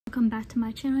Welcome back to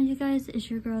my channel, you guys.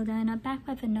 It's your girl Dianna, back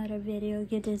with another video.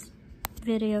 Give this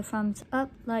video a thumbs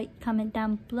up, like, comment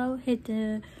down below, hit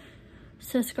the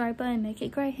subscribe button, make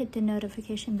it great, hit the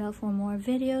notification bell for more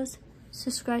videos,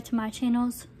 subscribe to my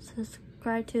channels,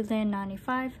 subscribe to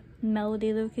Land95,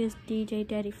 Melody Lucas, DJ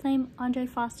Daddy Flame, Andre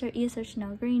Foster, Issa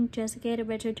Chanel Green, Jessica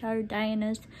Richard Tyler,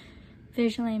 Diana's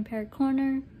Visually Impaired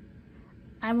Corner.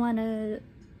 I want to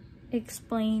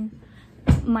explain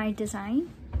my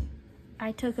design.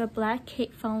 I took a black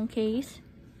phone case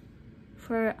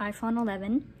for iPhone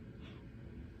 11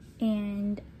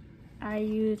 and I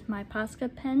used my Posca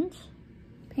pens,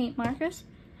 paint markers.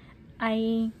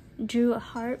 I drew a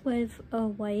heart with a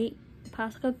white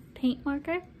Posca paint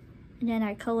marker and then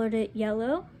I colored it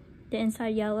yellow, the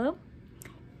inside yellow,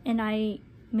 and I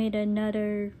made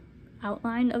another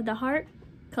outline of the heart,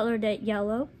 colored it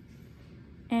yellow,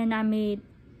 and I made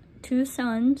two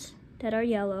suns that are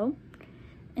yellow.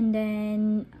 And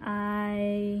then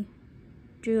I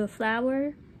drew a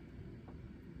flower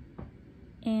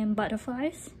and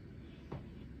butterflies.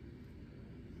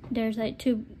 There's like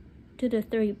two to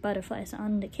three butterflies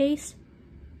on the case.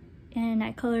 And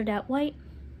I colored that white.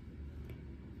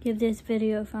 Give this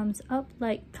video a thumbs up,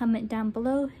 like, comment down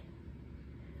below.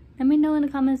 Let me know in the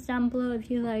comments down below if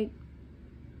you like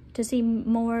to see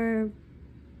more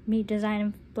me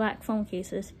designing black phone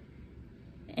cases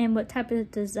and what type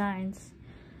of designs.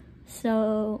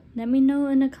 So let me know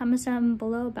in the comments down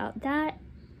below about that.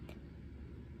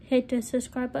 Hit the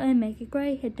subscribe button, make it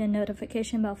great. Hit the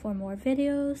notification bell for more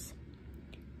videos.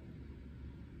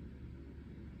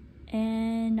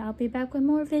 And I'll be back with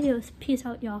more videos. Peace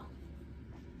out, y'all.